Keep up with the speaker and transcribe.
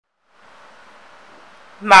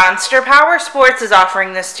Monster Powersports is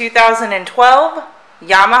offering this 2012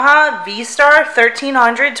 Yamaha V Star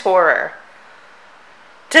 1300 Tourer.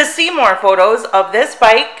 To see more photos of this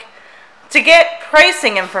bike, to get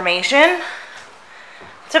pricing information,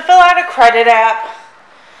 to fill out a credit app,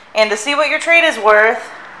 and to see what your trade is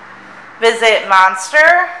worth, visit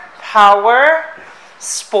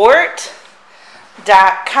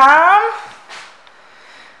monsterpowersport.com.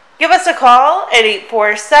 Give us a call at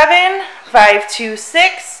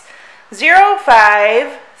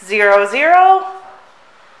 847-526-0500,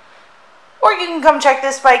 or you can come check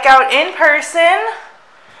this bike out in person.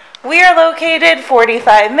 We are located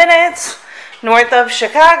 45 minutes north of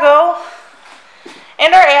Chicago,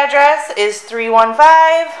 and our address is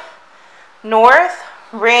 315 North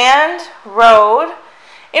Rand Road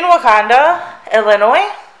in Wauconda, Illinois.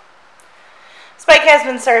 This bike has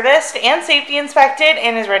been serviced and safety inspected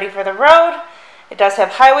and is ready for the road. It does have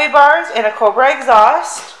highway bars and a Cobra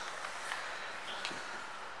exhaust.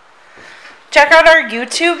 Check out our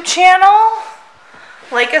YouTube channel.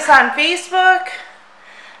 Like us on Facebook.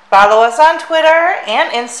 Follow us on Twitter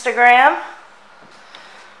and Instagram.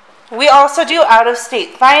 We also do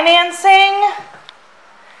out-of-state financing.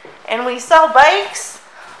 And we sell bikes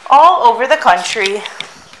all over the country.